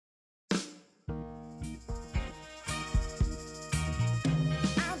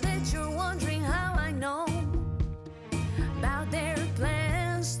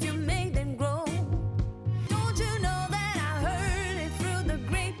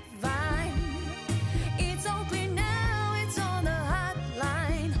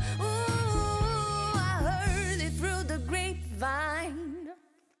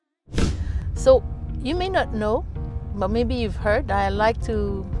So you may not know, but maybe you've heard I like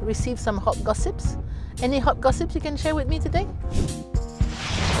to receive some hot gossips. Any hot gossips you can share with me today?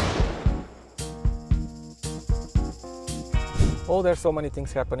 Oh, there's so many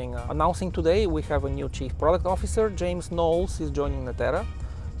things happening. Announcing today, we have a new Chief Product Officer. James Knowles is joining Neterra.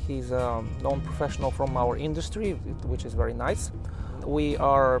 He's a known professional from our industry, which is very nice. We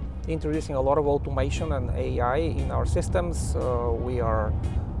are introducing a lot of automation and AI in our systems. We are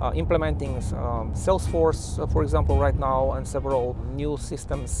implementing Salesforce, for example, right now, and several new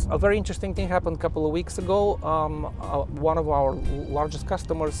systems. A very interesting thing happened a couple of weeks ago. One of our largest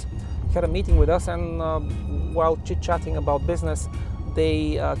customers had a meeting with us, and while chit-chatting about business,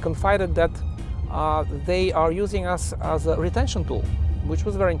 they confided that they are using us as a retention tool, which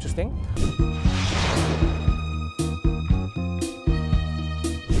was very interesting.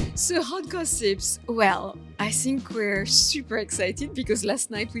 So hot gossips, well, I think we're super excited because last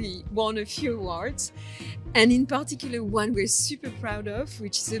night we won a few awards, and in particular one we're super proud of,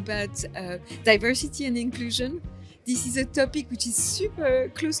 which is about diversity and inclusion. This is a topic which is super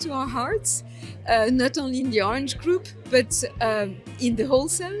close to our hearts, not only in the Orange Group, but in the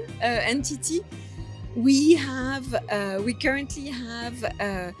wholesale entity. We currently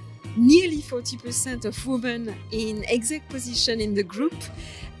have nearly 40% of women in exec position in the group,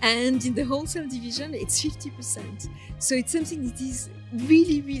 and in the wholesale division it's 50%. So it's something that is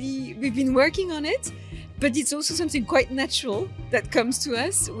really, we've been working on it, but it's also something quite natural that comes to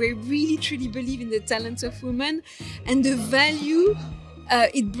us. We really truly believe in the talents of women and the value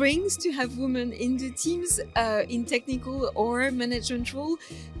it brings to have women in the teams, in technical or management role,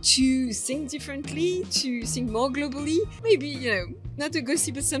 to think differently, to think more globally. Maybe, you know, not a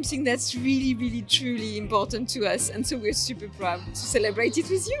gossip, but something that's really, really, truly important to us. And so we're super proud to celebrate it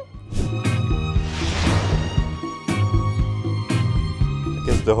with you. I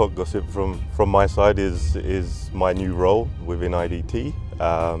guess the hot gossip from my side is my new role within IDT.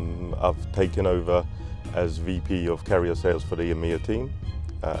 I've taken over as VP of Carrier Sales for the EMEA team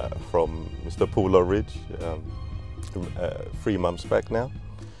from Mr. Paul Ridge 3 months back now.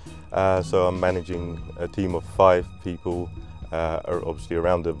 So I'm managing a team of 5 people, obviously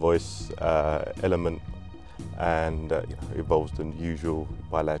around the voice element, and involves the usual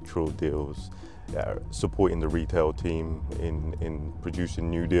bilateral deals, supporting the retail team in producing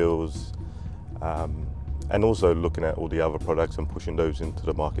new deals, and also looking at all the other products and pushing those into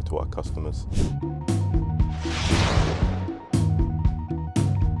the market to our customers.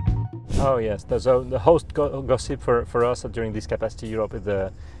 Oh yes, so the host gossip for us during this Capacity Europe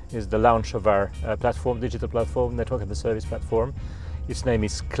is the launch of our platform, digital platform, network as a service platform. Its name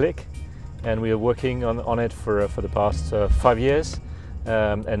is Click, and we are working on it for the past 5 years,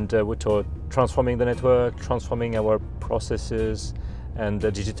 and we're transforming the network, transforming our processes, and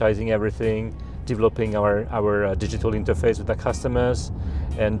digitizing everything, developing our digital interface with our customers,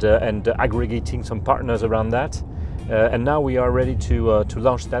 and aggregating some partners around that. And now we are ready to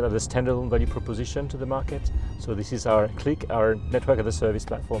launch that as a standalone value proposition to the market. So this is our Click, our network as a service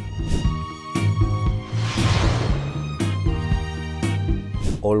platform.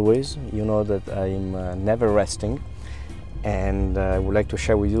 Always, you know that I'm never resting, and I would like to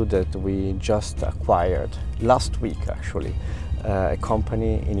share with you that we just acquired, last week actually, a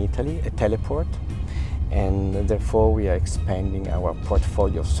company in Italy, a Teleport, and therefore we are expanding our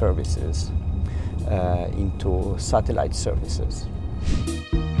portfolio of services into satellite services.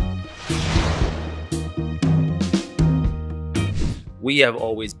 We have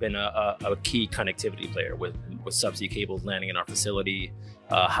always been a key connectivity player with subsea cables landing in our facility,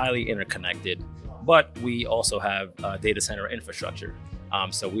 highly interconnected, but we also have data center infrastructure.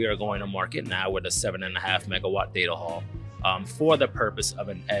 So we are going to market now with a 7.5 megawatt data hall for the purpose of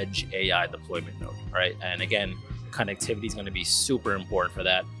an edge AI deployment node, right? And again, connectivity is going to be super important for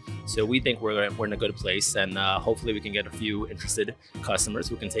that. So we think we're in a good place, and hopefully we can get a few interested customers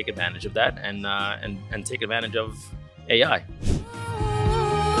who can take advantage of that and take advantage of AI.